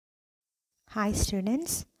Hi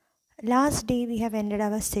students. Last day we have ended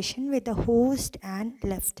our session with the host and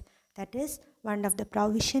lift. That is one of the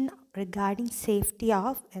provision regarding safety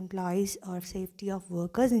of employees or safety of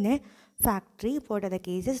workers in a factory. What are the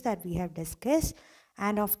cases that we have discussed?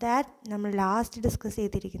 And of that, we last discuss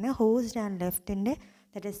host and lift in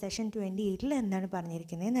that is session 28.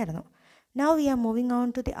 Now we are moving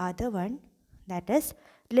on to the other one, that is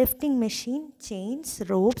lifting machine, chains,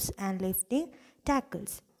 ropes and lifting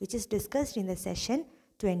tackles, which is discussed in the session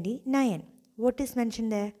 29. What is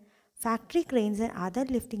mentioned there? Factory cranes and other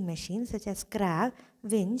lifting machines such as crab,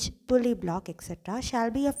 winch, pulley block, etc. shall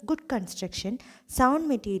be of good construction, sound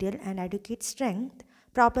material and adequate strength,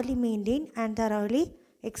 properly maintained and thoroughly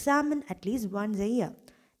examined at least once a year.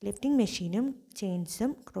 Lifting machine, chains,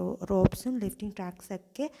 ropes, lifting tracks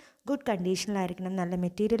good condition, nalla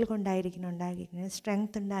material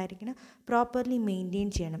strength properly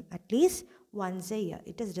maintained at least once a year.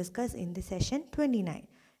 It is discussed in the session 29.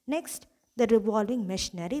 Next, the revolving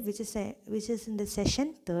machinery, which is in the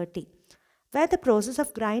session 30. Where the process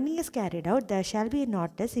of grinding is carried out, there shall be a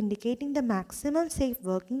notice indicating the maximum safe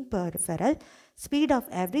working peripheral speed of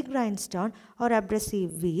every grindstone or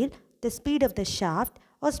abrasive wheel, the speed of the shaft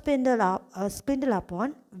or spindle upon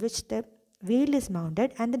which the wheel is mounted,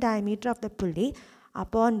 and the diameter of the pulley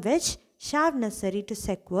upon which shaft necessary to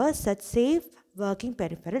secure such safe working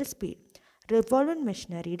peripheral speed. Revolving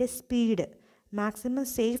machinery speed maximum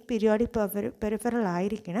safe periodic peripheral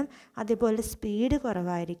ആയിരിക്കണം, അതേപോലെ speed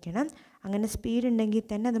കുറവായിരിക്കണം. അങ്ങനെ speed ഉണ്ടെങ്കിൽ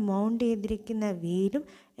തന്നെ അത് mount ചെയ്തിരിക്കുന്ന വീലും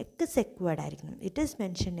ഒക്കെ secured ആയിരിക്കണം. It is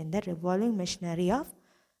mentioned in the revolving machinery of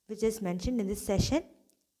which is mentioned in this session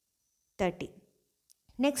 30.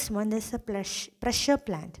 Next one is a pressure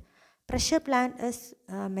plant. Pressure plant is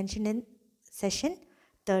mentioned in session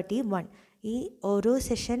 31. ഈ ഓരോ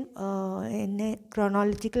സെഷൻ എന്നെ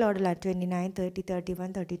ക്രോണോളജിക്കൽ ഓർഡറിലാണ് 29, 30,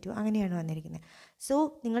 31, 32 അങ്ങനെയാണ് വന്നിരിക്കുന്നത്. സോ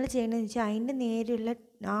നിങ്ങൾ ചെയ്യേണ്ടതെന്ന് വെച്ചാൽ അതിൻ്റെ നേരെയുള്ള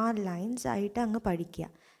ആ ലൈൻസ് ആയിട്ട് അങ്ങ് പഠിക്കുക.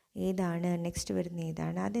 ഏതാണ് നെക്സ്റ്റ് വരുന്ന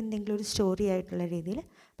ഏതാണ്, അതെന്തെങ്കിലും ഒരു സ്റ്റോറി ആയിട്ടുള്ള രീതിയിൽ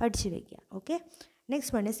പഠിച്ചു വയ്ക്കുക. Okay.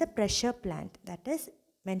 Next one is A pressure plant that is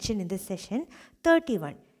mention in this session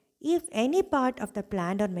 31. If any part of the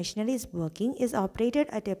plant or machinery is working is operated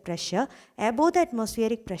at a pressure above the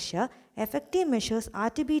atmospheric pressure, effective measures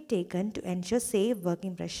are to be taken to ensure safe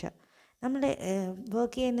working pressure. നമ്മുടെ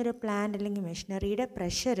work ചെയ്യുന്നൊരു plant അല്ലെങ്കിൽ മെഷീനറിയുടെ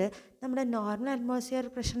pressure നമ്മുടെ normal atmosphere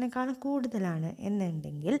പ്രഷറിനേക്കാളും കൂടുതലാണ്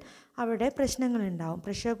എന്നുണ്ടെങ്കിൽ അവിടെ പ്രശ്നങ്ങളുണ്ടാവും.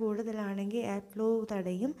 Pressure കൂടുതലാണെങ്കിൽ air flow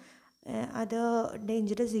തടയും, അത്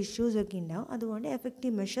ഡേഞ്ചറസ് ഇഷ്യൂസൊക്കെ ഉണ്ടാവും. അതുകൊണ്ട്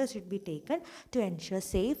effective measures should be taken to ensure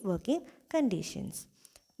safe working conditions.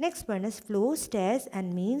 Next one is floor, stairs and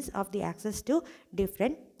means of the access to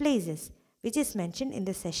different places, which is mentioned in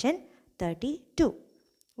the session 32.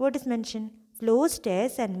 What is mentioned? Floor,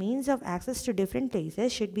 stairs and means of access to different places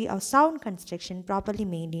should be of sound construction, properly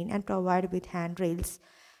maintained and provided with handrails.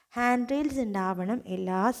 Handrails ഉണ്ടാവണം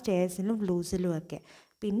എല്ലാ സ്റ്റെയർസിലും ഫ്ലോസിലും ഒക്കെ.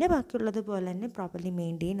 പിന്നെ ബാക്കിയുള്ളതുപോലെ തന്നെ properly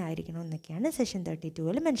maintain ആയിരിക്കണം എന്നൊക്കെയാണ് session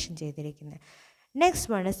 32-ൽ mention ചെയ്തിരിക്കുന്നത്.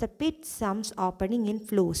 Next one is the pit സംസ് opening in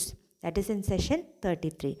flows. That is in session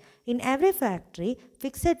 33. In every factory,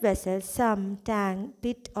 fixed vessels, sump, tank,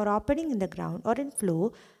 pit or opening in the ground or in floor,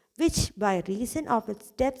 which by reason of its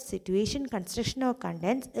depth, situation, construction or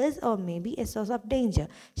contents is or may be a source of danger,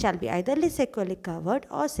 shall be either securely covered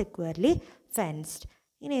or securely fenced.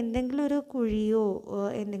 ഇനി എന്തെങ്കിലും ഒരു കുഴിയോ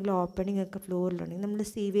എന്തെങ്കിലും opening ഒക്കെ ഫ്ലോറിലുണ്ടെങ്കിൽ നമ്മൾ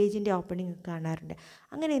സീവേജിൻ്റെ opening ഒക്കെ കാണാറുണ്ട്.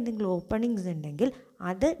 അങ്ങനെ എന്തെങ്കിലും ഓപ്പണിങ്സ് ഉണ്ടെങ്കിൽ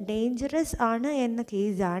അത് ഡേഞ്ചറസ് ആണ് എന്ന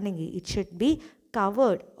കേസ് ആണെങ്കിൽ it should be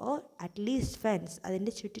covered or at least fence.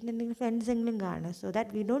 അതിൻ്റെ ചുറ്റിന് എന്തെങ്കിലും ഫെൻസ് എങ്കിലും കാണും, so that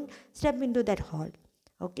we don't step into that hole.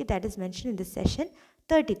 Okay, that is mentioned in this session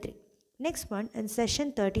 33. Next one in session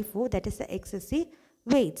 34, that is the excessive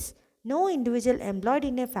weights. No individual employed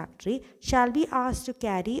in a factory shall be asked to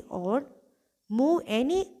carry or move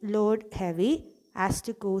any load heavy as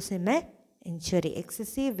to cause him a injury.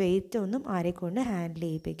 Excessive wait ഒന്നും ആരെക്കൊണ്ട് handle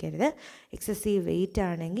ചെയ്യിപ്പിക്കരുത്. Excessive wait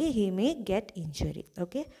ആണെങ്കിൽ he may get injury.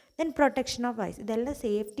 Okay. Then protection of ice. ഇതെല്ലാം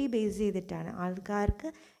safety base ചെയ്തിട്ടാണ് ആൾക്കാർക്ക്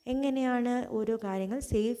എങ്ങനെയാണ് ഓരോ കാര്യങ്ങൾ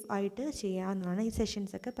safe ആയിട്ട് ചെയ്യാമെന്നാണ് ഈ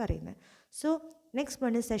സെഷൻസൊക്കെ പറയുന്നത്. So next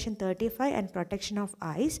one is session 35 and protection of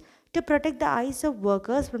ice. To protect the ice of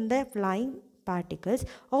workers from the flying particles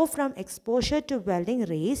or from exposure to welding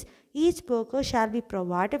rays, each worker shall be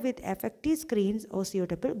provided with effective screens or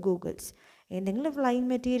suitable goggles. എന്തെങ്കിലും flying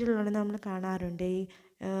material ഉണ്ടെന്ന് നമ്മൾ കാണാറുണ്ട്. ഈ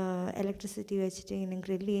electricity വെച്ചിട്ട് ഇങ്ങനെ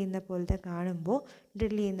drill ചെയ്യുന്ന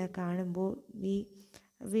കാണുമ്പോൾ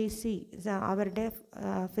V C അവരുടെ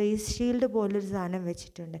ഫേസ് ഷീൽഡ് പോലൊരു സാധനം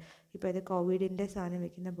വെച്ചിട്ടുണ്ട്. ഇപ്പോൾ ഇത് കോവിഡിൻ്റെ സാധനം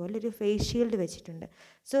വെക്കുന്ന പോലെ ഒരു ഫേസ് ഷീൽഡ് വെച്ചിട്ടുണ്ട്.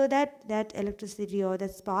 So that electricity or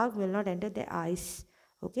that spark will not enter the ice.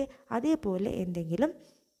 Okay. അതേപോലെ എന്തെങ്കിലും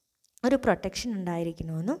ഒരു പ്രൊട്ടക്ഷൻ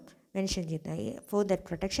ഉണ്ടായിരിക്കണമെന്നും മെൻഷൻ ചെയ്യുന്നത്. Four that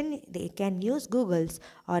protection they can use Googles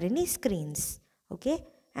or any screens. Okay,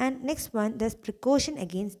 and next one, there's precaution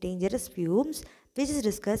against dangerous fumes, which is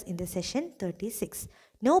discussed in the session 36.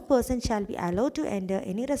 No person shall be allowed to enter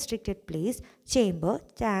any restricted place, chamber,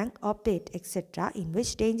 tank or pit, etc., in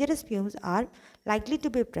which dangerous fumes are likely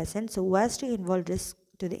to be present so as to involve risk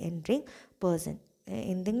to the entering person.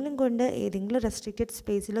 എന്തെങ്കിലും കൊണ്ട് ഏതെങ്കിലും restricted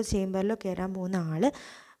സ്പേസിലോ ചേമ്പറിലോ കയറാൻ പോകുന്ന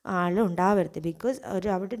ആളുണ്ടാവരുത്. Because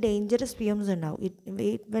അവിടെ dangerous fumes ഉണ്ടാവും.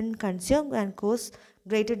 It when consume and cos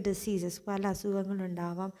greater diseases, പല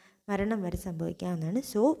അസുഖങ്ങളുണ്ടാവാം, മരണം വരെ സംഭവിക്കാവുന്നതാണ്.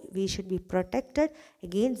 So we should be protected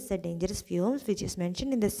against the dangerous fumes which is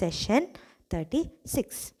mentioned in the session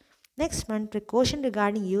 36. Next one, precaution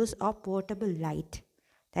regarding use of portable light.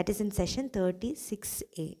 That is in session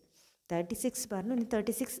 36A. 36 പറഞ്ഞു.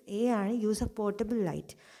 36A ആണ് use of portable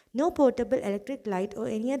light. No portable electric light or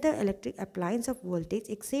any other electric appliance of voltage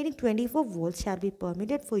exceeding 24 volts shall be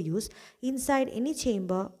permitted for use inside any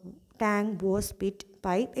chamber, tank, bore, pit,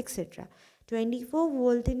 pipe, etc. 24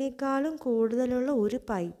 വോൾട്ടിനേക്കാളും കൂടുതലുള്ള ഒരു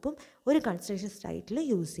പൈപ്പും ഒരു construction സൈറ്റിൽ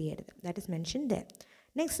use ചെയ്യരുത്. That is mention there.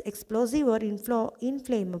 Next, explosive or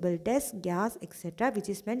inflammable dust, gas, etc., which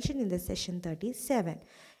is mentioned in the session 37.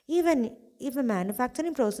 Even if a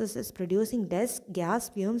manufacturing process is producing dust, gas,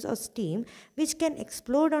 fumes or steam which can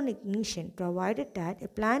explode on ignition, provided that a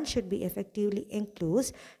plant should be effectively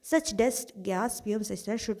enclosed, such dust, gas, fumes,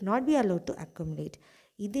 etc. should not be allowed to accumulate.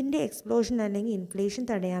 ഇതിൻ്റെ explosion അല്ലെങ്കിൽ inflation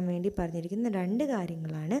തടയാൻ വേണ്ടി പറഞ്ഞിരിക്കുന്ന രണ്ട്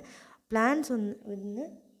കാര്യങ്ങളാണ്. Plants ഒന്ന്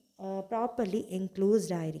properly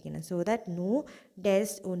enclosed ആയിരിക്കണം, so that no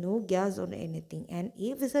dust or no gas or anything, and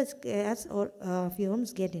if such gas or fumes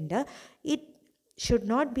get into it should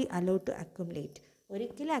not be allowed to accumulate.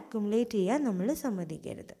 ഒരിക്കലും അക്യുമുലേറ്റ് ചെയ്യാൻ നമ്മൾ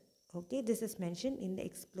സമ്മതിക്കരുത്. Okay, this is mention in the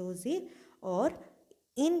explosive or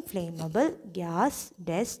inflammable gas,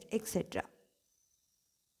 dust, etcetera.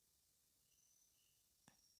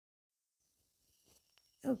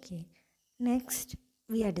 Okay, next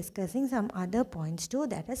we are discussing some other points too,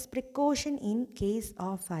 that is precaution in case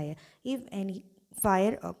of fire. If any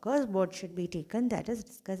fire occurs, what should be taken, that is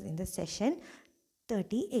discussed in the session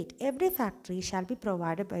 38. Every factory shall be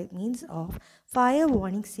provided by means of fire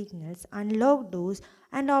warning signals, unlocked doors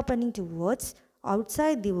and opening towards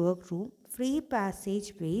outside the workroom, free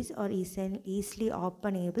passageways or easily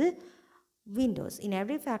openable windows. In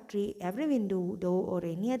every factory, every window, door or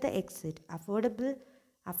any other exit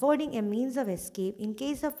affording a means of escape in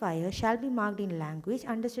case of fire shall be marked in language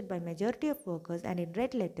understood by majority of workers and in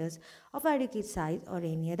red letters of adequate size or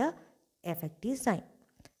any other effective sign.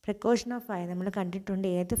 Precaution of fire നമ്മൾ കണ്ടിട്ടുണ്ട്.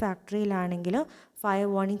 ഏത് ഫാക്ടറിയിലാണെങ്കിലും fire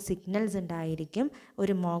warning signals ഉണ്ടായിരിക്കും.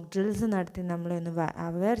 ഒരു mock drills നടത്തി നമ്മളൊന്ന്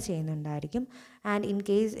aware ചെയ്യുന്നുണ്ടായിരിക്കും. And in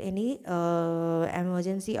case any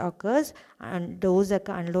emergency occurs,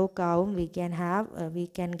 ഡോർസൊക്കെ unlock ആവും. We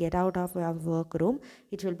can get out of our work room.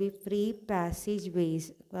 It will be free passage vase.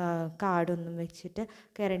 കാർഡൊന്നും വെച്ചിട്ട്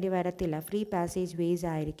കയറേണ്ടി വരത്തില്ല. ഫ്രീ പാസേജ് വേസ്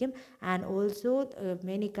ആയിരിക്കും. And also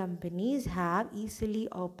many companies have easily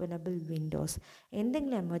openable Windows.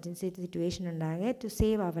 എന്തെങ്കിലും emergency situation ഉണ്ടാകെ to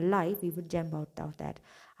save our life we would jump out of that.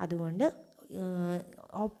 അതുകൊണ്ട്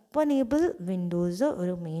ഓപ്പണേബിൾ Windows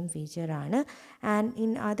ഒരു main ഫീച്ചറാണ്. And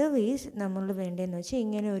in other vase നമ്മൾ വേണ്ടതെന്ന് വെച്ചാൽ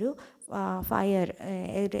ഇങ്ങനെ ഒരു ഫയർ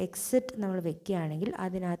ഒരു എക്സിറ്റ് നമ്മൾ വെക്കുകയാണെങ്കിൽ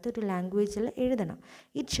അതിനകത്ത് ഒരു ലാംഗ്വേജിൽ എഴുതണം.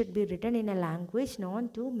 It should be written in A language non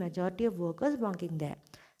to majority of workers working there.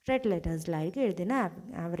 Red ലെറ്റേഴ്സിലായിരിക്കും എഴുതുന്ന.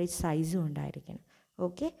 ആവറേജ് സൈസും ഉണ്ടായിരിക്കണം.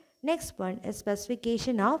 Okay, next one A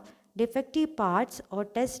specification of defective parts or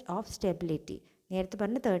test of stability. നേരത്തെ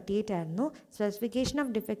പറഞ്ഞ 38 ആയിരുന്നു. Specification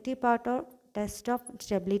of defective part or test of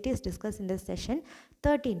stability is discussed in the session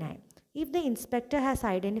 39. If the inspector has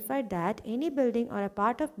identified that any building or a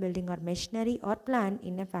part of building or machinery or plant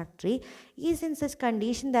in a factory is in such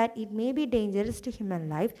condition that it may be dangerous to human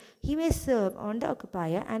life, he may serve on the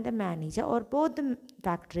occupier and the manager or both the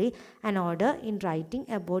factory an order in writing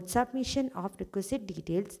about submission of requisite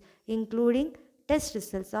details, including test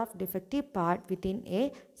results of defective part within a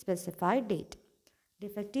specified date.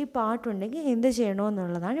 Defective part ഉണ്ടെങ്കിൽ എന്ത്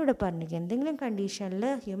ചെയ്യണമെന്നുള്ളതാണ് ഇവിടെ പറഞ്ഞിരിക്കുന്നത്. എന്തെങ്കിലും കണ്ടീഷനിൽ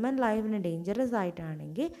human ലൈഫിന് dangerous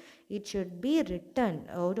ആയിട്ടാണെങ്കിൽ it should be return.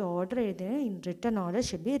 ഒരു order എഴുതുന്ന return order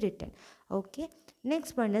should be return. Okay,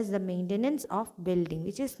 next one is the maintenance of building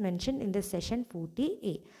which is mention in the session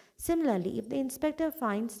 40A. Similarly, if the inspector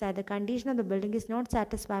finds that the condition of the building is not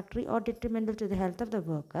satisfactory or detrimental to the health of the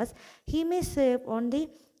workers, he may serve on the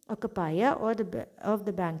occupier or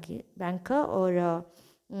the banker or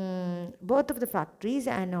both of the factories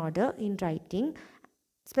an order in writing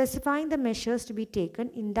specifying the measures to be taken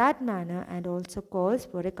in that manner and also calls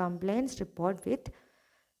for a compliance report with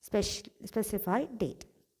specified date.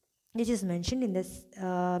 which is mentioned in this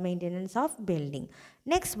maintenance of building.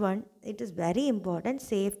 Next one, it is very important,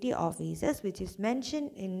 safety officers, which is mentioned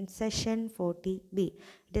in session 40b.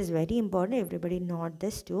 It is very important, everybody note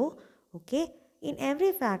this too. Okay, in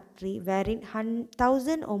every factory wherein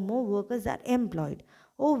 1,000 or more workers are employed,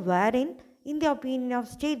 or wherein, in the opinion of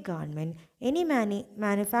state government, any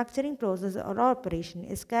manufacturing process or operation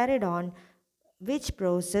is carried on which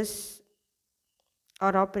process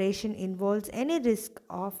or operation involves any risk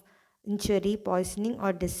of injury, poisoning,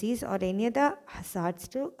 or disease, or any other hazards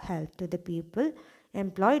to health to the people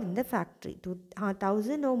employed in the factory.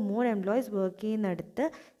 1,000 or more employees working in the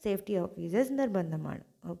safety officers nirbandhamanu.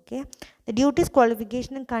 Okay. The duties,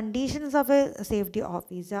 qualification, and conditions of a safety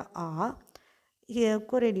officer are here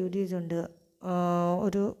കുറേ duties ഉണ്ട്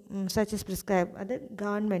ഒരു such as prescribe അത്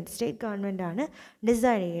government state government ആണ്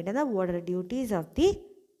decide ചെയ്യേണ്ടത് what are duties of the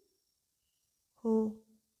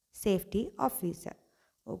safety officer.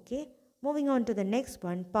 Okay, moving on to the next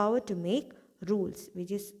one, power to make rules,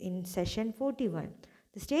 which is in session 41.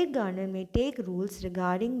 The state government may take rules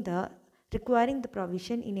requiring the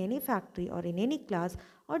provision in any factory or in any class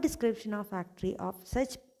or description of factory of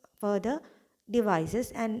such further devices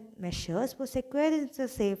and measures for securing the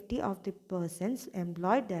safety of the persons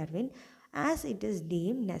employed therein as it is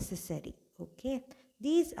deemed necessary. Okay,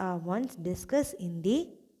 these are ones discussed in the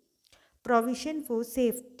provision for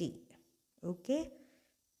safety. Okay,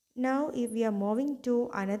 now if we are moving to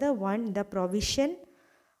another one, the provision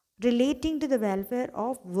relating to the welfare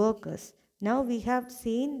of workers. Now we have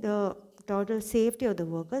seen the total safety of the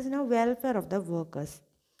workers, now welfare of the workers.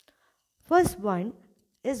 First one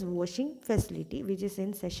is washing facility, which is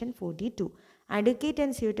in session 42. Adequate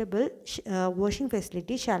and suitable washing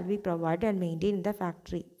facility shall be provided and maintained in the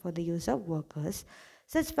factory for the use of workers.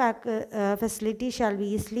 Such facility shall be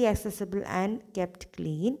easily accessible and kept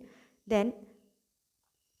clean. Then,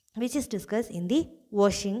 which is discussed in the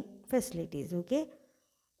washing facilities. Okay.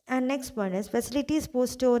 And next one is facilities for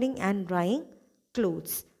storing and drying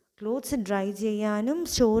clothes. Clothes dry cheyanum,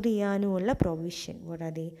 store cheyanum ulla provision. What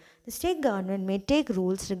are they? The state government may take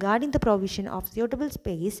rules regarding the provision of suitable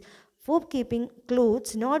space for keeping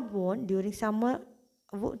clothes not worn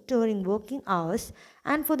during working hours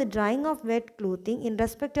and for the drying of wet clothing in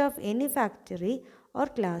respect of any factory or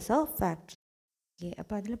class of factory. Okay,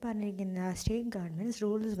 അപ്പോൾ അതിൽ പറഞ്ഞിരിക്കുന്ന state governments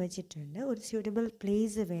rules വെച്ചിട്ടുണ്ട് ഒരു suitable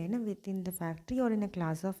place വേണം within the factory or in A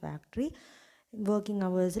class of factory working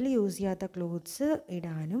അവേഴ്സിൽ use ചെയ്യാത്ത clothes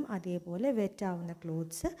ഇടാനും അതേപോലെ wet ആവുന്ന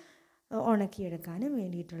ക്ലോത്ത്സ് ഉണക്കിയെടുക്കാനും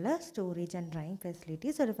വേണ്ടിയിട്ടുള്ള സ്റ്റോറേജ് ആൻഡ് ഡ്രൈയിങ്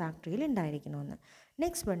ഫെസിലിറ്റീസ് ഒരു ഫാക്ടറിയിൽ ഉണ്ടായിരിക്കണമെന്ന്.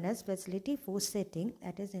 Next one is facility four setting,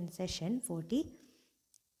 that is in session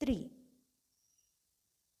 43.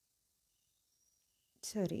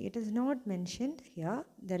 Sorry, it is not mentioned here.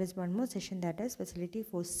 There is one more session, that is facility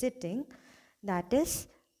for sitting, that is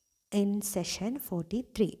in session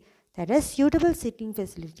 43. That is, suitable sitting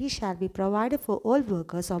facility shall be provided for all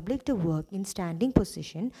workers obliged to work in standing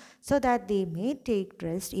position so that they may take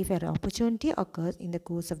rest if an opportunity occurs in the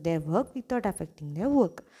course of their work without affecting their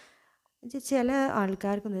work. ചില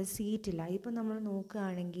ആൾക്കാർക്കൊന്നും സീറ്റില്ല. ഇപ്പം നമ്മൾ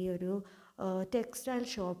നോക്കുകയാണെങ്കിൽ ഒരു textile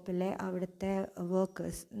ഷോപ്പിലെ അവിടുത്തെ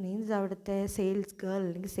workers means അവിടുത്തെ sales girl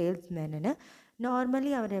അല്ലെങ്കിൽ sales മെന്നിന്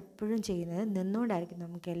normally അവരെപ്പോഴും ചെയ്യുന്നത് നിന്നുകൊണ്ടായിരിക്കും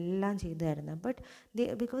നമുക്കെല്ലാം ചെയ്തു തരുന്നത്. But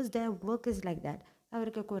because the work is like that.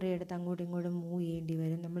 അവർക്ക് കുറേ എടുത്ത് അങ്ങോട്ടും ഇങ്ങോട്ടും മൂവ് ചെയ്യേണ്ടി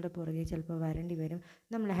വരും, നമ്മുടെ പുറകെ ചിലപ്പോൾ വരേണ്ടി വരും,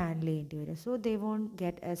 നമ്മൾ ഹാൻഡിൽ ചെയ്യേണ്ടി വരും. So they won't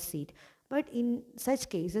get A seat. But in such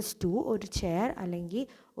cases to ഒരു ചെയർ അല്ലെങ്കിൽ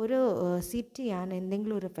ഒരു സിറ്റ് ചെയ്യാൻ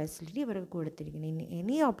എന്തെങ്കിലും ഒരു ഫെസിലിറ്റി ഇവർക്ക് കൊടുത്തിരിക്കണം. In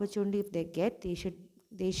any opportunity if they get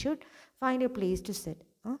they should find a place to sit.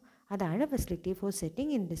 അതാണ് facility four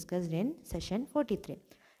sitting in discussed in session 43.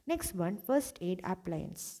 Next one, first aid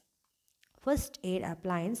appliance. First aid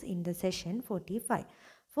appliance in the session 45.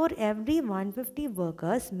 For every 150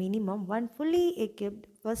 workers, minimum one fully equipped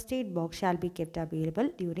first aid box shall be kept available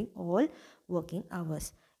during all working hours.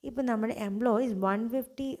 ഇപ്പോൾ നമ്മുടെ employees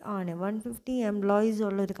 150 ആണ്. 150 employees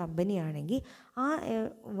ഉള്ളൊരു company ആണെങ്കിൽ ആ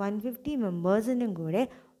 150 മെമ്പേഴ്സിനും കൂടെ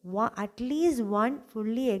at least one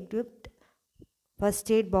fully equipped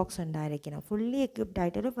first aid box ഉണ്ടായിരിക്കണം. Fully equipped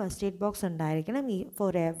ആയിട്ടൊരു first aid box ഉണ്ടായിരിക്കണം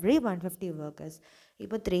ഫോർ എവറി 150 വർക്കേഴ്സ്.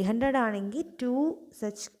 ഇപ്പോൾ 300 ആണെങ്കിൽ 2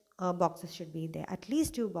 such boxes should be there. At least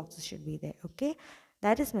 2 boxes should be there. Okay,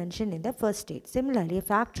 that is mentioned in the first aid. Similarly, a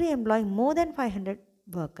factory employing more than 500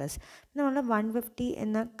 workers, നമ്മൾ 150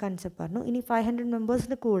 എന്ന concept പറഞ്ഞു. ഇനി 500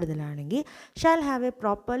 മെമ്പേഴ്സിന് കൂടുതലാണെങ്കിൽ shall have A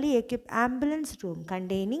properly equipped ambulance room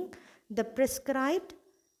containing the prescribed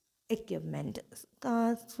equipment.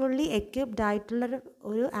 Fully equipped ആയിട്ടുള്ള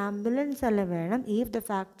ഒരു ambulance അല്ല വേണം if the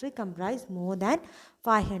factory comprise more than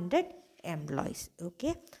 500 employees.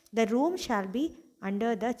 Okay, the room shall be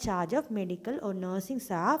under the charge of medical or nursing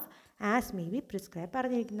staff as may be prescribed.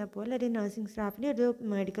 പറഞ്ഞിരിക്കുന്ന പോലെ ഒരു nursing സ്റ്റാഫിൻ്റെ ഒരു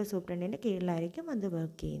medical സൂപ്രണ്ടിൻ്റെ കീഴിലായിരിക്കും അത്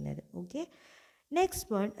work ചെയ്യുന്നത്. Okay. Next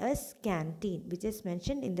one is canteen, which is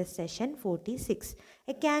mentioned in the session 46.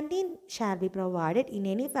 A canteen shall be provided in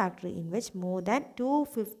any factory in which more than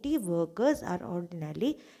 250 workers are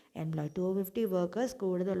ordinarily employed. 250 workers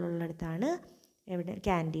കൂടുതലുള്ളിടത്താണ് എവിടെ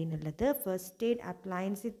canteen ഉള്ളത്. First aid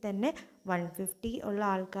അപ്ലയൻസിൽ തന്നെ 150 ഉള്ള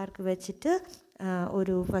ആൾക്കാർക്ക് വെച്ചിട്ട്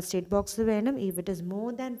ഒരു first aid box വേണം. If it is more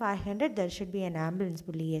than 500 there should be an ambulance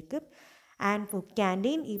fully equipped. And for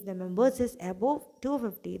canteen, if the members is above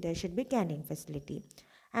 250, there should be canteen facility.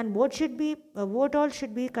 And what all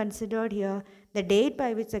should be considered here? The date by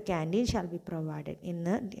which the canteen shall be provided. In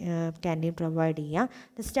the canteen provided,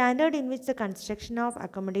 the standard in which the construction of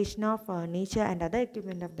accommodation of furniture and other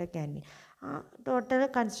equipment of the canteen. Total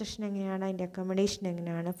construction എങ്ങനെയാണ്, അതിൻ്റെ accommodation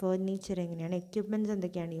എങ്ങനെയാണ്, furniture എങ്ങനെയാണ്, equipments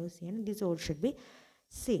എന്തൊക്കെയാണ് use ചെയ്യുന്നത്, this all should be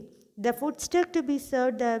seen. The food stuff to be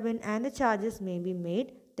served therein and the charges may be made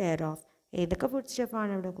thereof. ഏതൊക്കെ food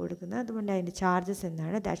സ്റ്റഫാണ് ഇവിടെ കൊടുക്കുന്നത്, അതുകൊണ്ട് അതിൻ്റെ ചാർജസ്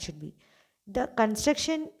എന്താണ്, that should be. The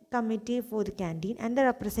construction committee for the canteen and the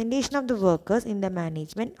representation of the workers in the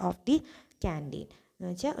management of the canteen.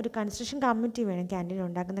 എന്ന് വെച്ചാൽ ഒരു construction committee വേണം, ക്യാൻറ്റീൻ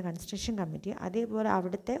ഉണ്ടാക്കുന്ന കൺസ്ട്രക്ഷൻ കമ്മിറ്റി. അതേപോലെ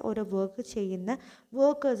അവിടുത്തെ ഓരോ വർക്ക് ചെയ്യുന്ന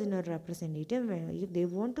വർക്കേഴ്സിന് ഒരു റെപ്രസെൻറ്റേറ്റീവ് വേണം. If they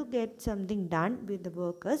want to get something done with the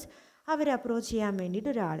workers, അവരെ അപ്രോച്ച് ചെയ്യാൻ വേണ്ടിയിട്ട്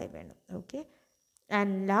ഒരാളെ വേണം. Okay.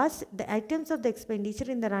 And last, the items of the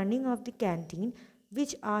expenditure in the running of the canteen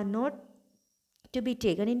which are not to be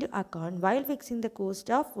taken into account while fixing the cost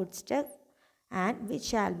of foodstuff and which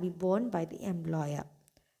shall be borne by the employer.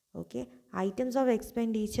 Okay, items of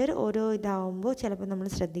expenditure ഓരോ ഇതാവുമ്പോൾ ചിലപ്പോൾ നമ്മൾ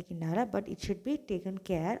ശ്രദ്ധിക്കുന്നുണ്ടാവില്ല, but it should be taken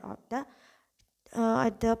care of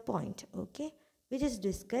at the point, okay, which is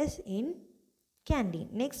discussed in canteen.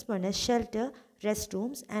 Next one is shelter,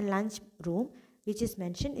 restrooms and lunch room, which is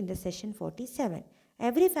mentioned in the session 47.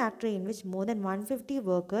 Every factory in which more than 150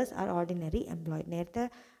 workers are ordinary employed. നേരത്തെ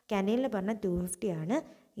ക്യാൻറ്റീനിൽ പറഞ്ഞ 250 ആണ്.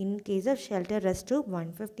 In case of shelter restroom,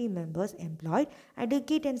 150 members employed.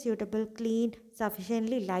 Adequate and suitable, clean,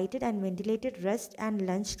 sufficiently lighted and ventilated rest and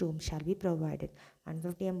lunch room shall be provided.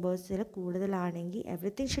 150 members കൂടുതലാണെങ്കിൽ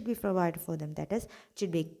everything should be provided for them. That is, it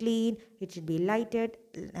should be clean, it should be lighted,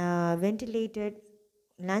 ventilated,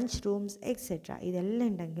 lunch rooms, etc. ഇതെല്ലാം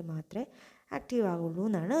ഉണ്ടെങ്കിൽ മാത്രമേ active ആകുള്ളൂ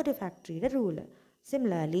എന്നാണ് ഒരു ഫാക്ടറിയുടെ rule.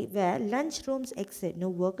 Similarly, where lunch rooms exist, no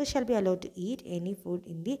worker shall be allowed to eat any food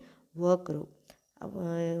in the work room.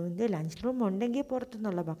 Lunch room ഉണ്ടെങ്കിൽ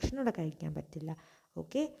പുറത്തുനിന്നുള്ള ഭക്ഷണം ഇവിടെ കഴിക്കാൻ പറ്റില്ല.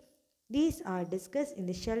 Okay. These are discuss in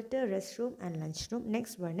the shelter, rest room and lunch room.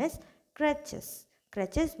 Next one is crutches.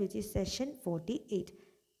 Crutches, which is session 48.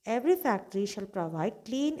 Every factory shall provide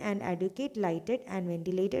clean and adequate lighted and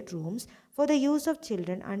ventilated rooms for the use of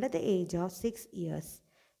children under the age of 6 years.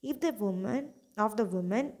 If the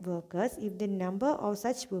women workers, if the number of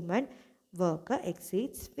such women worker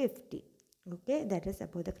exceeds 50. Okay, that is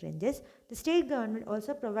about the crutches. The state government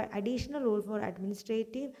also provide additional role for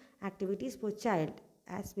administrative activities for child.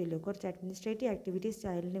 As we look at administrative activities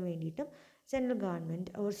childന് വേണ്ടിയിട്ടും central government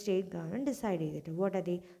or state government decide ചെയ്തിട്ട്. What are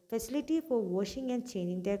they? Facility for washing and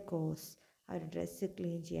changing their clothes. Our dress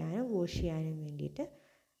clean ചെയ്യാനും wash ചെയ്യാനും വേണ്ടിയിട്ട്.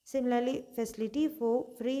 Similarly, facility for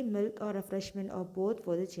free milk or refreshment or both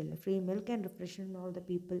for the children. Free milk and refreshment all the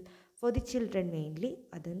people for the children mainly.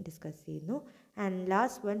 അതും discuss ചെയ്യുന്നു. And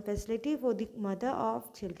last one, facility for the mother of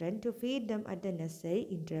children to feed them at the necessary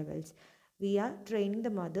intervals. We are training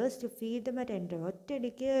the mothers to feed them at intervals.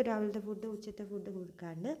 ഒറ്റയടിക്ക് രാവിലത്തെ food ഉച്ചത്തെ food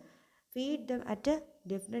കൊടുക്കാണ്ട് feed them at a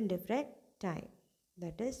different time.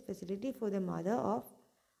 That is facility for the mother of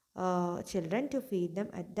children to feed them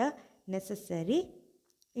at the necessary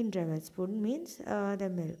intervals. Food means the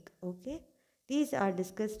milk. Okay, these are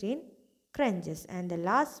discussed in crunches. And the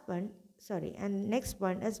next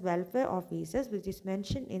one is welfare officers, which is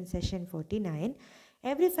mentioned in session 49.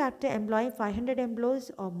 Every factory employing 500 employees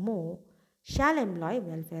or more shall employ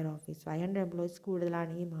welfare office. 500 employees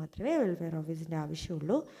കൂടുതലാണെങ്കിൽ മാത്രമേ welfare ഓഫീസിൻ്റെ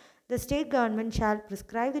ആവശ്യമുള്ളൂ. The state government shall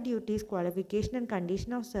prescribe the duties, qualification and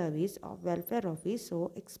condition of service of welfare office so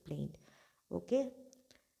explained. Okay,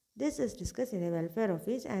 this is discussed in the welfare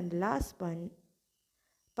office. And last one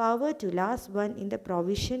in the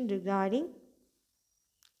provision regarding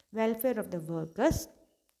welfare of the workers,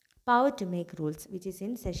 power to make rules, which is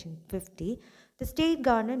in session 50. The state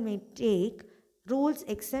government may take rules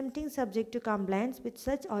exempting subject to compliance with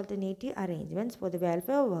such alternative arrangements for the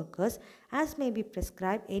welfare of workers as may be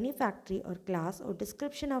prescribed any factory or class or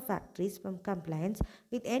description of factories from compliance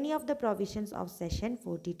with any of the provisions of session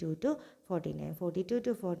 42 to 49. 42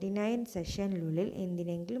 to 49 സെഷനിനുള്ളിൽ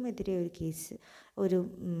എന്തിനെങ്കിലും എതിരെ ഒരു case ഒരു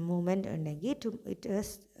movement ഉണ്ടെങ്കിൽ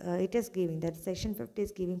it is giving that section 50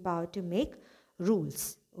 is giving power to make rules.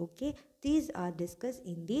 Okay, these are discussed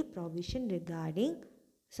in the provision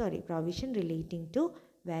relating to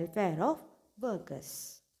welfare of workers.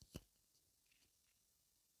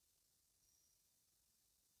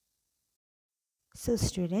 So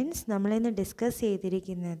students, നമ്മൾ ഇന്ന് discuss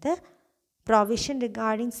ചെയ്തിരിക്കുന്നത് provision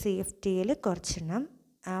regarding സേഫ്റ്റിയിൽ കുറച്ചെണ്ണം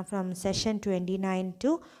from session 29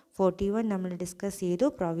 to 41 നമ്മൾ discuss ചെയ്തു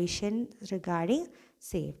provision regarding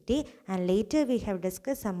safety, and later we have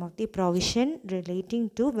discussed some of the provision relating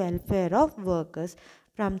to welfare of workers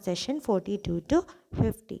from session 42 to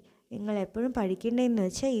 50. നിങ്ങൾ എപ്പോഴും പഠിക്കേണ്ടതെന്ന്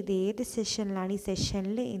വെച്ചാൽ ഇത് ഏത് സെഷനിലാണ്, ഈ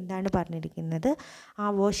സെഷനിൽ എന്താണ് പറഞ്ഞിരിക്കുന്നത്, ആ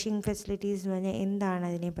വാഷിംഗ് ഫെസിലിറ്റീസ് എന്ന് പറഞ്ഞാൽ എന്താണ്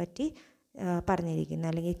അതിനെപ്പറ്റി പറഞ്ഞിരിക്കുന്നത്,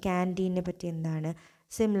 അല്ലെങ്കിൽ ക്യാൻറ്റീനെ പറ്റി എന്താണ്,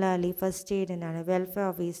 സിമിലർലി ഫസ്റ്റ് എയ്ഡ് എന്താണ്, welfare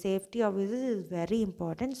office, safety officers is very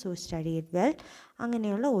important, so study it well.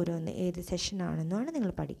 അങ്ങനെയുള്ള ഓരോന്ന് ഏത് സെഷനാണെന്നാണ്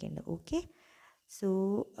നിങ്ങൾ പഠിക്കേണ്ടത്. Okay, so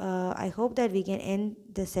I hope that we can end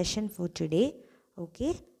the session for today.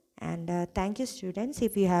 Okay, and thank you students.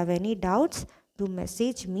 If you have any doubts, do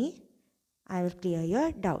message me. I will clear your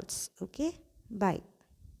doubts. Okay, bye.